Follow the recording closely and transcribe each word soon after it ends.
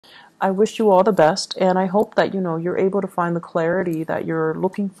I wish you all the best, and I hope that you're able to find the clarity that you're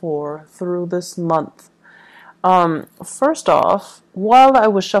looking for through this month. First off, while I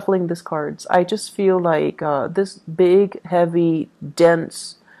was shuffling these cards, I just feel like this big, heavy,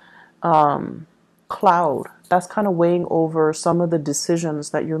 dense cloud that's kind of weighing over some of the decisions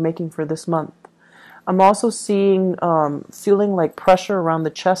that you're making for this month. I'm also seeing, feeling like pressure around the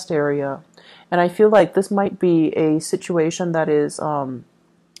chest area. And I feel like this might be a situation that is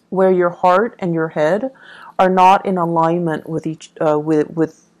where your heart and your head are not in alignment with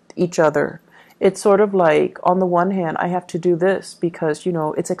with each other. It's sort of like, on the one hand, I have to do this because,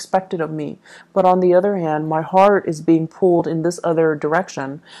 it's expected of me. But on the other hand, my heart is being pulled in this other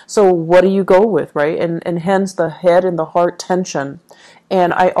direction. So what do you go with, right? And hence the head and the heart tension.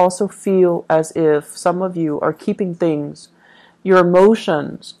 And I also feel as if some of you are keeping things, your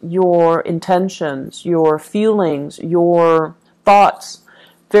emotions, your intentions, your feelings, your thoughts,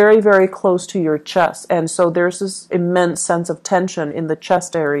 very, very close to your chest. And so there's this immense sense of tension in the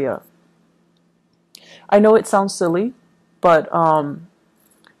chest area. I know it sounds silly, but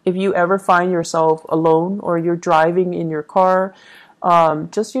if you ever find yourself alone or you're driving in your car,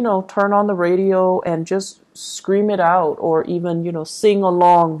 just, turn on the radio and just scream it out, or even, sing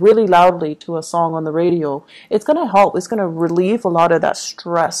along really loudly to a song on the radio. It's going to help. It's going to relieve a lot of that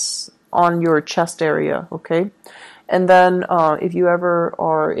stress on your chest area, okay? And then if you ever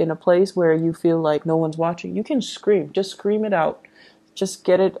are in a place where you feel like no one's watching, you can scream. Just scream it out. Just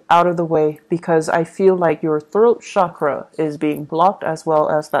get it out of the way, because I feel like your throat chakra is being blocked, as well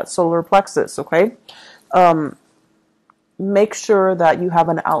as that solar plexus, okay? Make sure that you have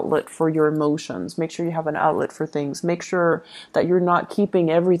an outlet for your emotions. Make sure you have an outlet for things. Make sure that you're not keeping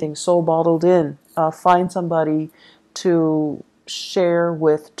everything so bottled in. Find somebody to share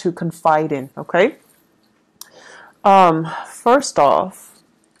with, to confide in, okay? First off,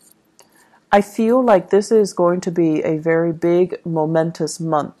 I feel like this is going to be a very big, momentous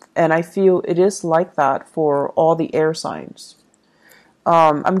month, and I feel it is like that for all the air signs.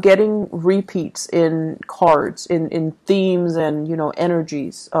 I'm getting repeats in cards, in themes and,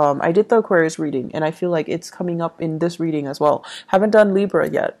 energies. I did the Aquarius reading, and I feel like it's coming up in this reading as well. Haven't done Libra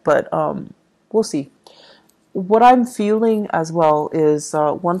yet, but we'll see. What I'm feeling as well is,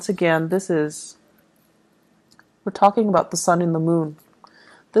 once again, we're talking about the sun and the moon.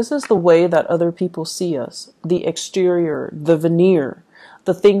 This is the way that other people see us, the exterior, the veneer,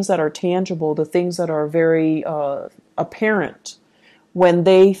 the things that are tangible, the things that are very apparent when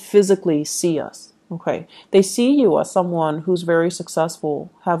they physically see us. Okay, they see you as someone who's very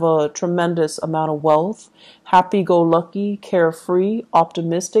successful, have a tremendous amount of wealth, happy-go-lucky, carefree,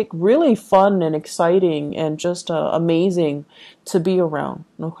 optimistic, really fun and exciting, and just amazing to be around.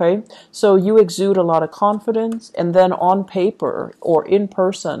 Okay, so you exude a lot of confidence, and then on paper or in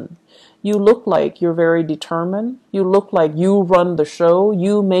person, you look like you're very determined. You look like you run the show.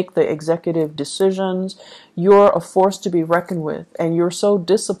 You make the executive decisions. You're a force to be reckoned with. And you're so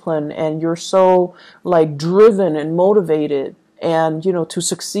disciplined, and you're so like driven and motivated and, to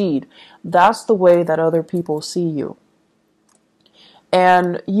succeed. That's the way that other people see you.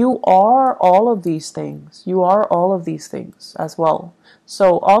 And you are all of these things. You are all of these things as well.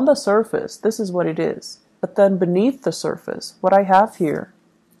 So on the surface, this is what it is. But then beneath the surface, what I have here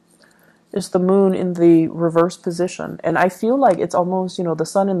is the moon in the reverse position. And I feel like it's almost, the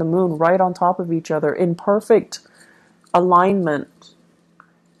sun and the moon right on top of each other in perfect alignment.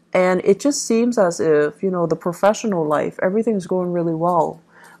 And it just seems as if, the professional life, everything's going really well.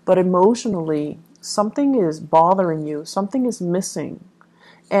 But emotionally, something is bothering you. Something is missing.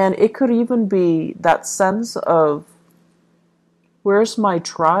 And it could even be that sense of, where's my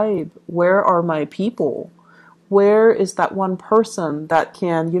tribe? Where are my people? Where is that one person that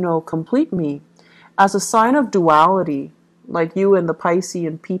can, complete me? As a sign of duality, like you and the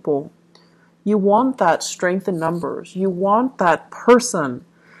Piscean people, you want that strength in numbers. You want that person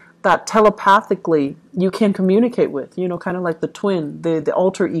that telepathically you can communicate with, kind of like the twin, the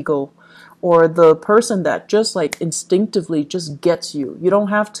alter ego, or the person that just like instinctively just gets you. You don't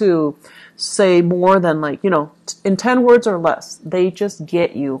have to say more than in 10 words or less. They just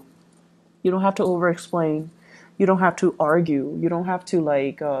get you. You don't have to over-explain. You don't have to argue. You don't have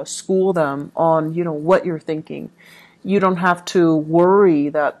to school them on, what you're thinking. You don't have to worry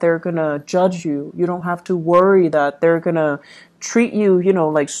that they're going to judge you. You don't have to worry that they're going to treat you,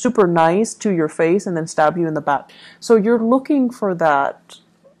 super nice to your face and then stab you in the back. So you're looking for that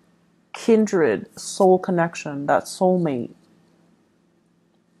kindred soul connection, that soulmate.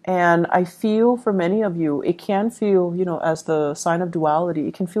 And I feel for many of you, it can feel, as the sign of duality,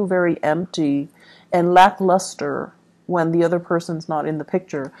 it can feel very empty and lackluster when the other person's not in the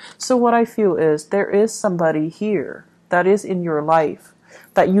picture. So what I feel is there is somebody here that is in your life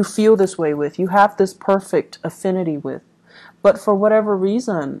that you feel this way with, you have this perfect affinity with, but for whatever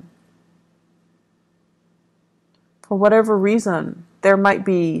reason, there might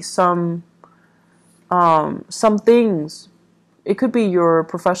be some things, it could be your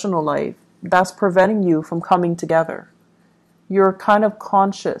professional life, that's preventing you from coming together. You're kind of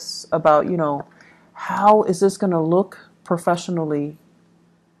conscious about, how is this going to look professionally?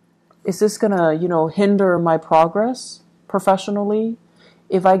 Is this going to, hinder my progress professionally?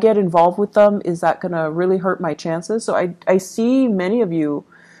 If I get involved with them, is that going to really hurt my chances? So I see many of you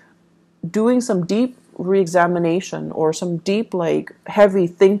doing some deep re-examination or some deep, heavy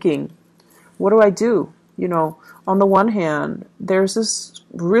thinking. What do I do? On the one hand, there's this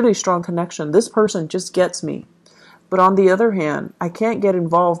really strong connection. This person just gets me. But on the other hand, I can't get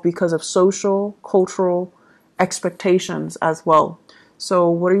involved because of social, cultural expectations as well. So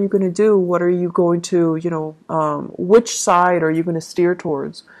what are you going to do? What are you going to, which side are you going to steer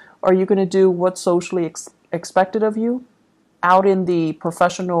towards? Are you going to do what's socially expected of you out in the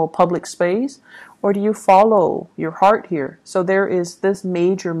professional public space? Or do you follow your heart here? So there is this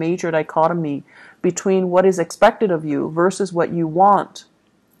major, major dichotomy between what is expected of you versus what you want.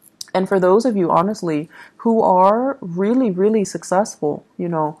 And for those of you, honestly, who are really, really successful,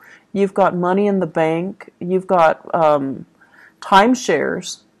 you've got money in the bank, you've got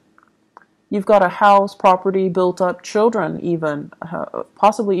timeshares, you've got a house, property built up, children even,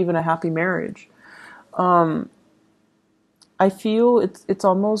 possibly even a happy marriage. I feel it's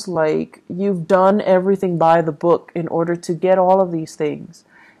almost like you've done everything by the book in order to get all of these things.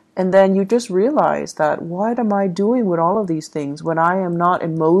 And then you just realize that, what am I doing with all of these things when I am not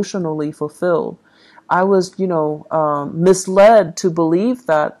emotionally fulfilled? I was, misled to believe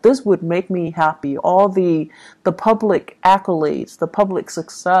that this would make me happy. All the public accolades, the public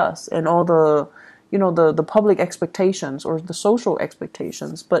success, and all the, the public expectations or the social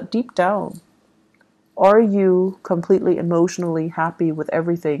expectations. But deep down, are you completely emotionally happy with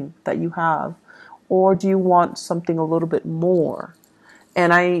everything that you have? Or do you want something a little bit more?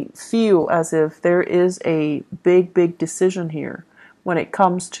 And I feel as if there is a big, big decision here when it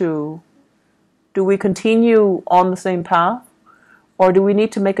comes to, do we continue on the same path? Or do we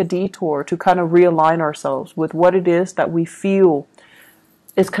need to make a detour to kind of realign ourselves with what it is that we feel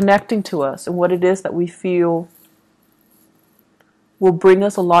is connecting to us and what it is that we feel will bring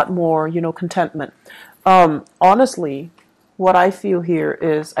us a lot more, contentment. Honestly, what I feel here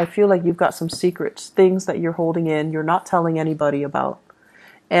is I feel like you've got some secrets, things that you're holding in, you're not telling anybody about.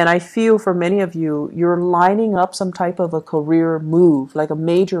 And I feel for many of you, you're lining up some type of a career move, like a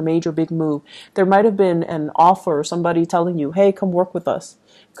major, major big move. There might have been an offer, somebody telling you, hey, come work with us.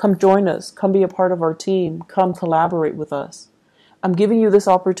 Come join us. Come be a part of our team. Come collaborate with us. I'm giving you this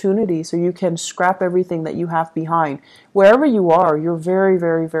opportunity so you can scrap everything that you have behind. Wherever you are, you're very,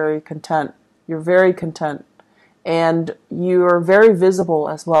 very, very content. You're very content. And you're very visible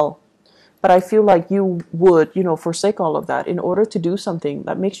as well. But I feel like you would, forsake all of that in order to do something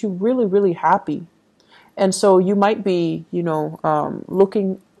that makes you really, really happy. And so you might be,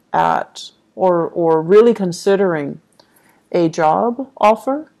 looking at or really considering a job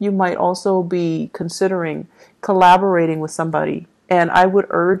offer. You might also be considering collaborating with somebody. And I would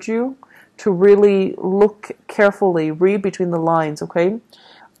urge you to really look carefully, read between the lines, okay?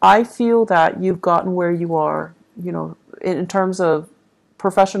 I feel that you've gotten where you are, in terms of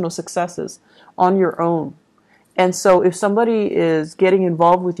professional successes on your own. And so if somebody is getting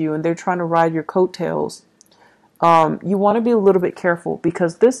involved with you and they're trying to ride your coattails, you want to be a little bit careful,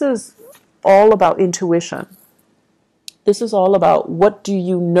 because this is all about intuition. This is all about, what do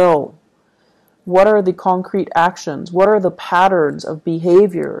you know? What are the concrete actions? What are the patterns of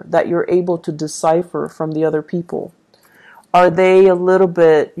behavior that you're able to decipher from the other people? Are they a little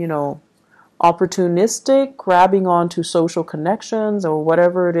bit, opportunistic, grabbing onto social connections or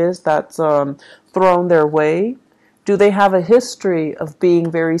whatever it is that's thrown their way? Do they have a history of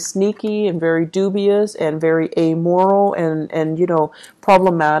being very sneaky and very dubious and very amoral and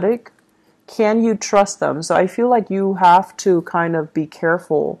problematic? Can you trust them? So I feel like you have to kind of be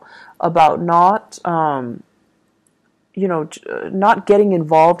careful about not getting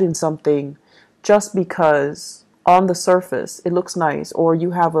involved in something just because on the surface it looks nice, or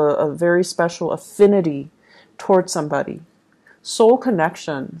you have a very special affinity towards somebody. Soul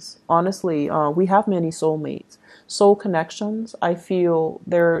connections, honestly, we have many soulmates. Soul connections, I feel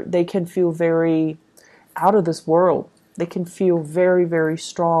they can feel very out of this world. They can feel very, very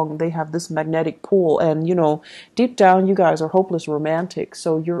strong. They have this magnetic pull. And, you know, deep down, you guys are hopeless romantics.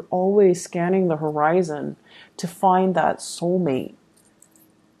 So you're always scanning the horizon to find that soulmate.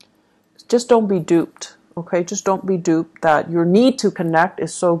 Just don't be duped, okay? Just don't be duped that your need to connect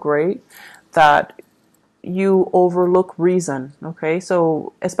is so great that you overlook reason, okay?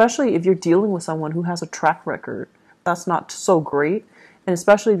 So especially if you're dealing with someone who has a track record, that's not so great. And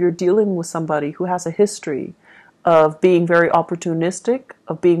especially if you're dealing with somebody who has a history of being very opportunistic,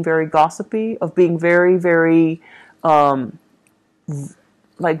 of being very gossipy, of being very, very like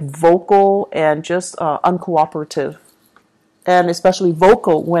vocal and just uncooperative. And especially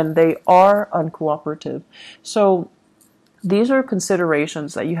vocal when they are uncooperative. So these are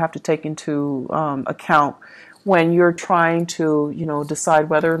considerations that you have to take into account when you're trying to, you know, decide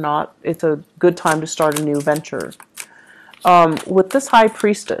whether or not it's a good time to start a new venture. With this High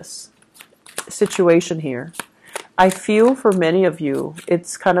Priestess situation here, I feel for many of you,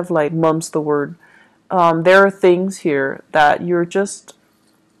 it's kind of like mum's the word. There are things here that you're just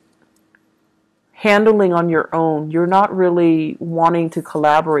handling on your own. You're not really wanting to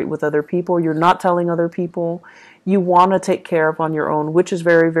collaborate with other people. You're not telling other people. You want to take care of on your own, which is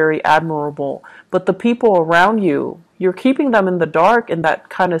very, very admirable. But the people around you, you're keeping them in the dark, and that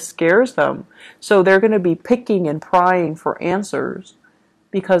kind of scares them. So they're going to be picking and prying for answers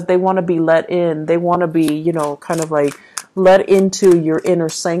because they want to be let in. They want to be, you know, kind of like let into your inner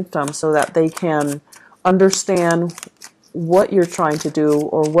sanctum so that they can understand what you're trying to do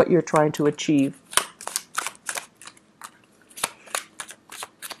or what you're trying to achieve.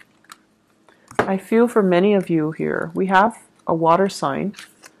 I feel for many of you here, we have a water sign,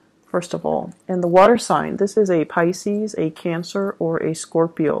 first of all. And the water sign, this is a Pisces, a Cancer, or a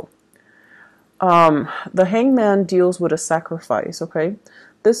Scorpio. The Hangman deals with a sacrifice, okay?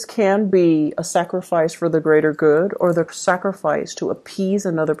 This can be a sacrifice for the greater good or the sacrifice to appease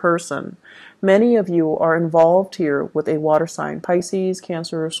another person. Many of you are involved here with a water sign, Pisces,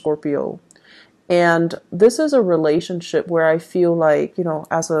 Cancer, or Scorpio. And this is a relationship where I feel like, you know,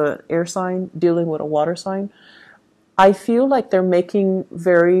 as an air sign dealing with a water sign, I feel like they're making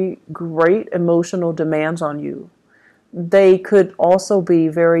very great emotional demands on you. They could also be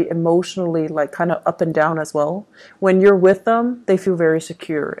very emotionally like kind of up and down as well. When you're with them, they feel very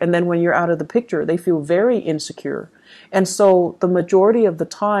secure. And then when you're out of the picture, they feel very insecure. And so the majority of the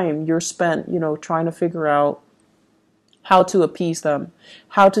time you're spent, you know, trying to figure out how to appease them,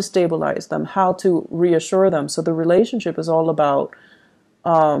 how to stabilize them, how to reassure them. So the relationship is all about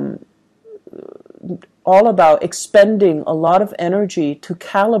expending a lot of energy to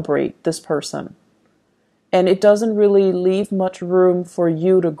calibrate this person. And it doesn't really leave much room for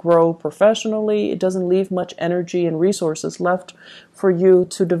you to grow professionally. It doesn't leave much energy and resources left for you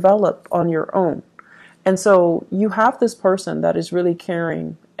to develop on your own. And so you have this person that is really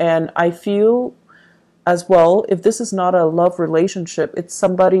caring. And I feel as well, if this is not a love relationship, it's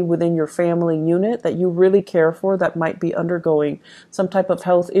somebody within your family unit that you really care for that might be undergoing some type of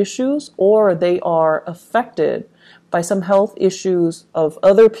health issues, or they are affected by some health issues of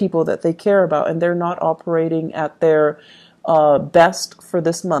other people that they care about, and they're not operating at their best for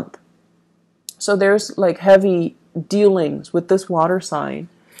this month. So there's like heavy dealings with this water sign,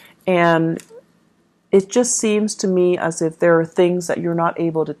 and it just seems to me as if there are things that you're not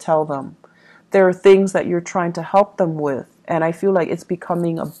able to tell them. There are things that you're trying to help them with, and I feel like it's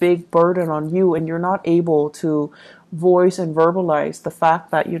becoming a big burden on you, and you're not able to voice and verbalize the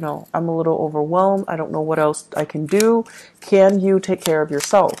fact that, you know, I'm a little overwhelmed. I don't know what else I can do. Can you take care of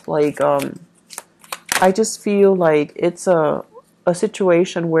yourself? Like, I just feel like it's a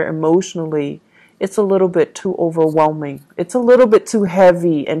situation where emotionally it's a little bit too overwhelming. It's a little bit too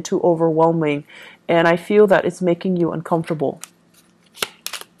heavy and too overwhelming, and I feel that it's making you uncomfortable.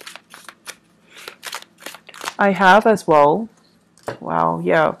 I have as well, wow,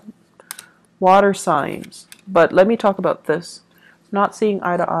 yeah, water signs. But let me talk about this. Not seeing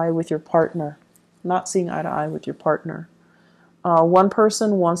eye to eye with your partner. Not seeing eye to eye with your partner. One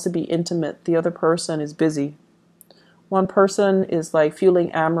person wants to be intimate. The other person is busy. One person is like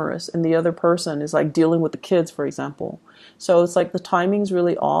feeling amorous, and the other person is like dealing with the kids, for example. So it's like the timing's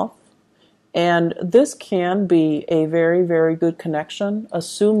really off. And this can be a very, very good connection,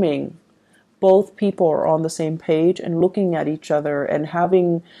 assuming both people are on the same page and looking at each other and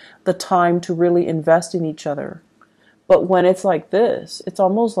having the time to really invest in each other. But when it's like this, it's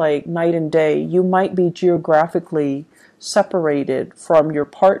almost like night and day. You might be geographically separated from your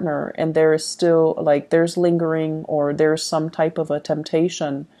partner, and there is still like there's lingering or there's some type of a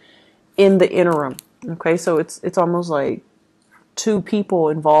temptation in the interim. Okay, so it's almost like two people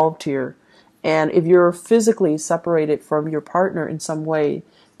involved here. And if you're physically separated from your partner in some way,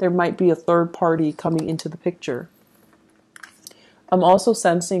 there might be a third party coming into the picture. I'm also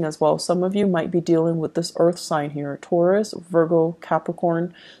sensing as well, some of you might be dealing with this earth sign here, Taurus, Virgo,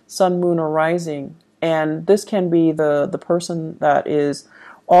 Capricorn, Sun, Moon, or Rising. And this can be the person that is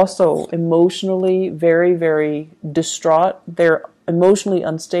also emotionally very, very distraught. They're emotionally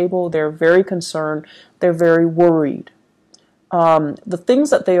unstable. They're very concerned. They're very worried. The things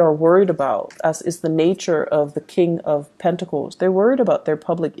that they are worried about, as is the nature of the King of Pentacles, they're worried about their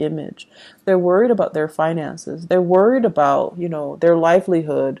public image. They're worried about their finances. They're worried about, their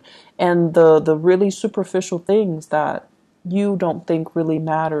livelihood and the really superficial things that you don't think really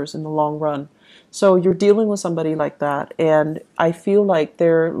matters in the long run. So you're dealing with somebody like that, and I feel like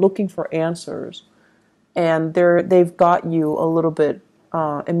they're looking for answers, and they've got you a little bit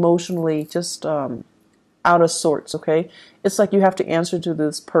emotionally just out of sorts, okay? It's like you have to answer to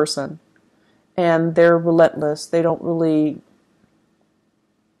this person, and they're relentless. They don't really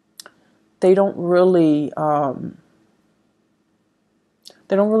take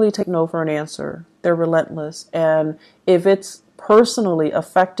no for an answer. They're relentless. And if it's personally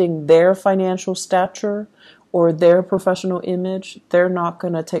affecting their financial stature or their professional image, they're not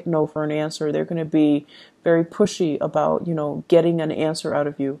going to take no for an answer. They're going to be very pushy about, getting an answer out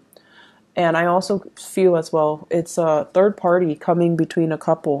of you. And I also feel as well, it's a third party coming between a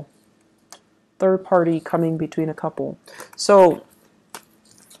couple. Third party coming between a couple. So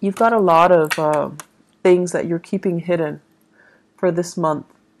you've got a lot of things that you're keeping hidden for this month.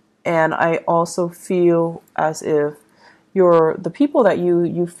 And I also feel as if the people that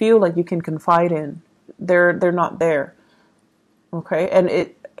you feel like you can confide in, they're not there. Okay?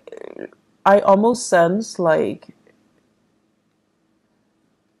 And I almost sense like,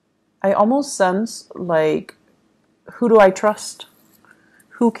 who do I trust?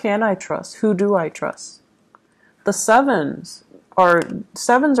 Who can I trust? Who do I trust? The sevens are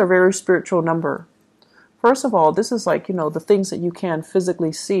very spiritual number. First of all, this is like, the things that you can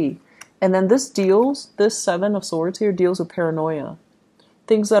physically see. And then this Seven of Swords here deals with paranoia.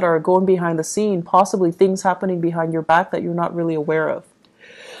 Things that are going behind the scene, possibly things happening behind your back that you're not really aware of.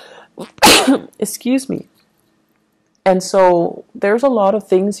 Excuse me. And so there's a lot of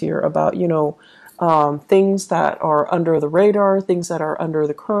things here about, things that are under the radar, things that are under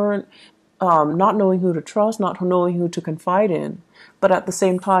the current, not knowing who to trust, not knowing who to confide in. But at the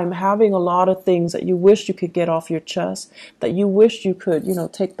same time, having a lot of things that you wish you could get off your chest, that you wish you could,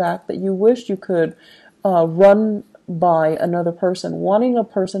 take back, that you wish you could run by another person, wanting a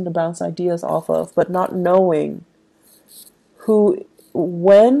person to bounce ideas off of, but not knowing who,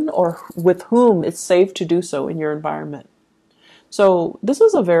 when, or with whom it's safe to do so in your environment. So this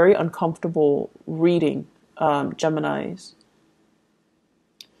is a very uncomfortable reading, Geminis.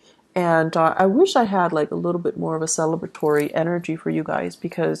 And I wish I had like a little bit more of a celebratory energy for you guys,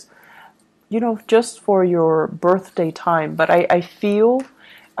 because, just for your birthday time. But I feel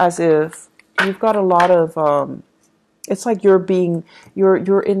as if you've got a lot of, it's like you're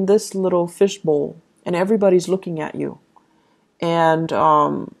in this little fishbowl and everybody's looking at you. And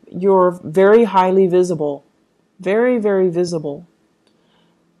you're very highly visible, very, very visible.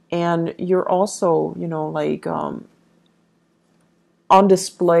 And you're also, on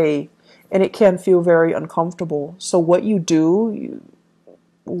display, and it can feel very uncomfortable. So what you do,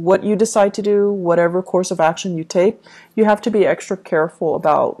 what you decide to do, whatever course of action you take, you have to be extra careful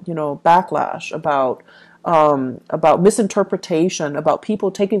about, backlash, about misinterpretation, about people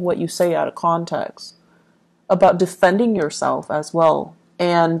taking what you say out of context, about defending yourself as well,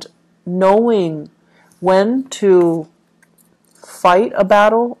 and knowing when to fight a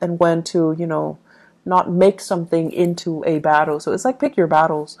battle and when to, not make something into a battle. So it's like pick your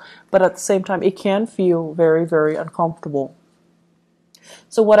battles, but at the same time, it can feel very, very uncomfortable.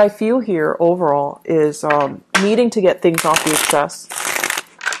 So what I feel here overall is needing to get things off your chest.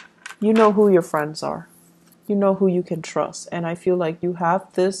 You know who your friends are. You know who you can trust. And I feel like you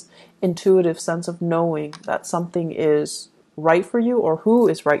have this intuitive sense of knowing that something is right for you or who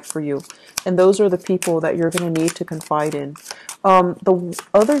is right for you. And those are the people that you're going to need to confide in. The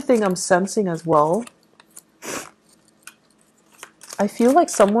other thing I'm sensing as well, I feel like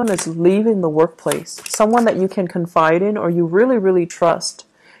someone is leaving the workplace. Someone that you can confide in or you really, really trust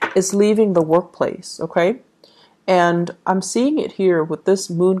is leaving the workplace, okay? And I'm seeing it here with this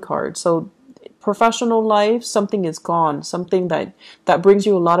moon card. So professional life, something is gone. Something that brings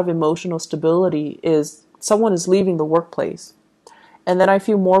you a lot of emotional stability is someone is leaving the workplace. And then I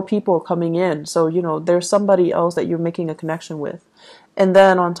feel more people are coming in. So, there's somebody else that you're making a connection with. And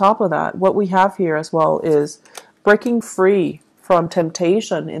then on top of that, what we have here as well is breaking free from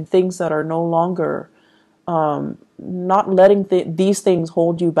temptation and things that are no longer, not letting these things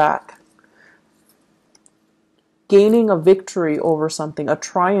hold you back. Gaining a victory over something, a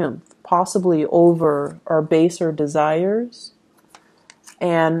triumph, possibly over our baser desires,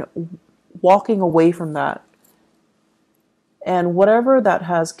 and walking away from that. And whatever that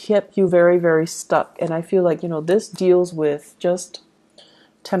has kept you very, very stuck. And I feel like, this deals with just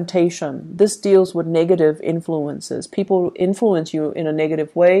temptation. This deals with negative influences. People influence you in a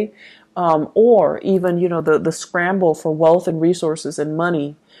negative way, or even, the scramble for wealth and resources and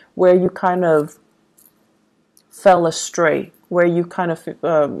money, where you kind of fell astray, where you kind of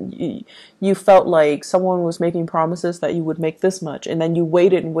you felt like someone was making promises that you would make this much, and then you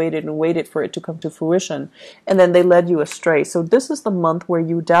waited and waited and waited for it to come to fruition, and then they led you astray. So this is the month where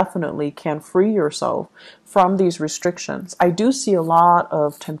you definitely can free yourself from these restrictions. I do see a lot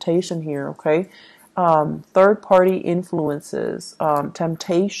of temptation here, okay? Third-party influences,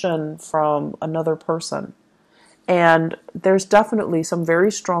 temptation from another person. And there's definitely some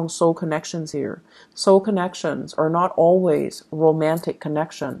very strong soul connections here. Soul connections are not always romantic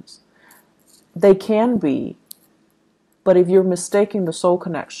connections. They can be, but if you're mistaking the soul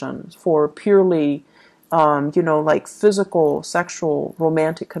connections for purely, like physical, sexual,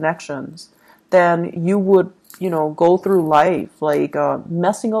 romantic connections, then you would, go through life like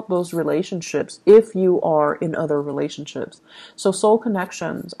messing up those relationships if you are in other relationships. So soul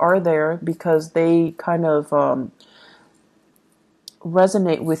connections are there because they kind of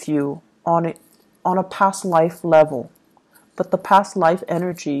resonate with you on a past life level. But the past life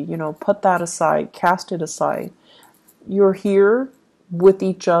energy, put that aside, cast it aside. You're here with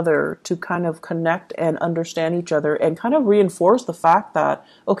each other to kind of connect and understand each other and kind of reinforce the fact that,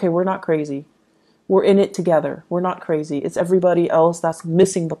 okay, we're not crazy. We're in it together. We're not crazy. It's everybody else that's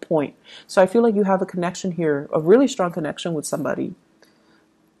missing the point. So I feel like you have a connection here, a really strong connection with somebody.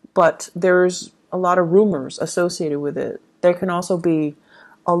 But there's a lot of rumors associated with it. There can also be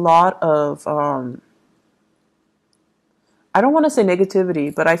a lot of, I don't want to say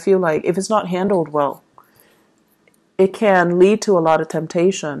negativity, but I feel like if it's not handled well, it can lead to a lot of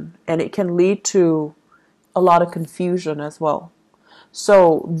temptation, and it can lead to a lot of confusion as well.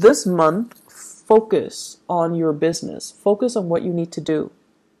 So this month, focus on your business. Focus on what you need to do.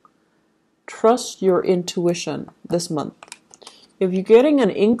 Trust your intuition this month. If you're getting an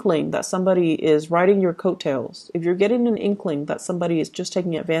inkling that somebody is riding your coattails, if you're getting an inkling that somebody is just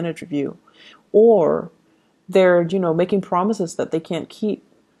taking advantage of you, or they're, making promises that they can't keep,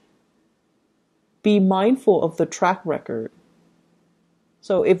 be mindful of the track record.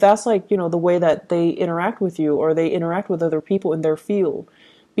 So if that's like, the way that they interact with you or they interact with other people in their field,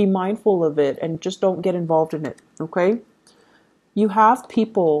 be mindful of it and just don't get involved in it, okay? You have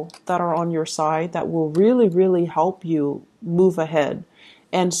people that are on your side that will really, really help you move ahead.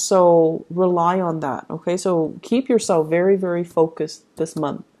 And so rely on that, okay? So keep yourself very, very focused this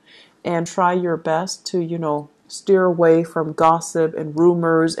month and try your best to, steer away from gossip and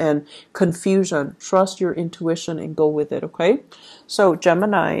rumors and confusion. Trust your intuition and go with it, okay? So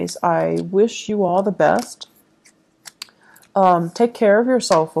Geminis, I wish you all the best. Take care of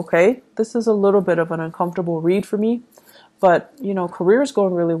yourself, okay? This is a little bit of an uncomfortable read for me, but, career is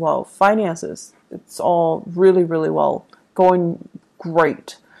going really well. Finances, it's all really, really well. Going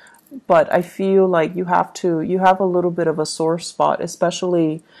great. But I feel like you have a little bit of a sore spot,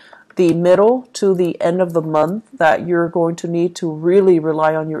 especially the middle to the end of the month, that you're going to need to really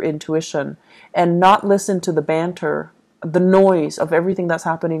rely on your intuition and not listen to the banter, the noise of everything that's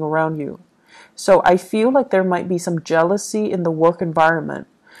happening around you. So I feel like there might be some jealousy in the work environment.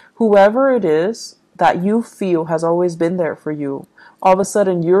 Whoever it is that you feel has always been there for you, all of a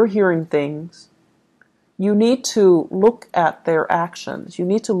sudden you're hearing things. You need to look at their actions. You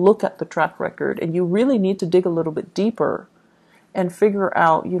need to look at the track record, and you really need to dig a little bit deeper and figure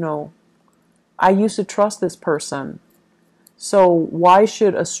out, I used to trust this person. So why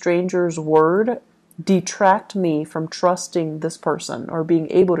should a stranger's word detract me from trusting this person or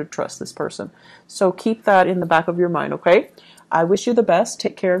being able to trust this person? So keep that in the back of your mind, okay? I wish you the best.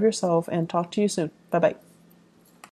 Take care of yourself and talk to you soon. Bye-bye.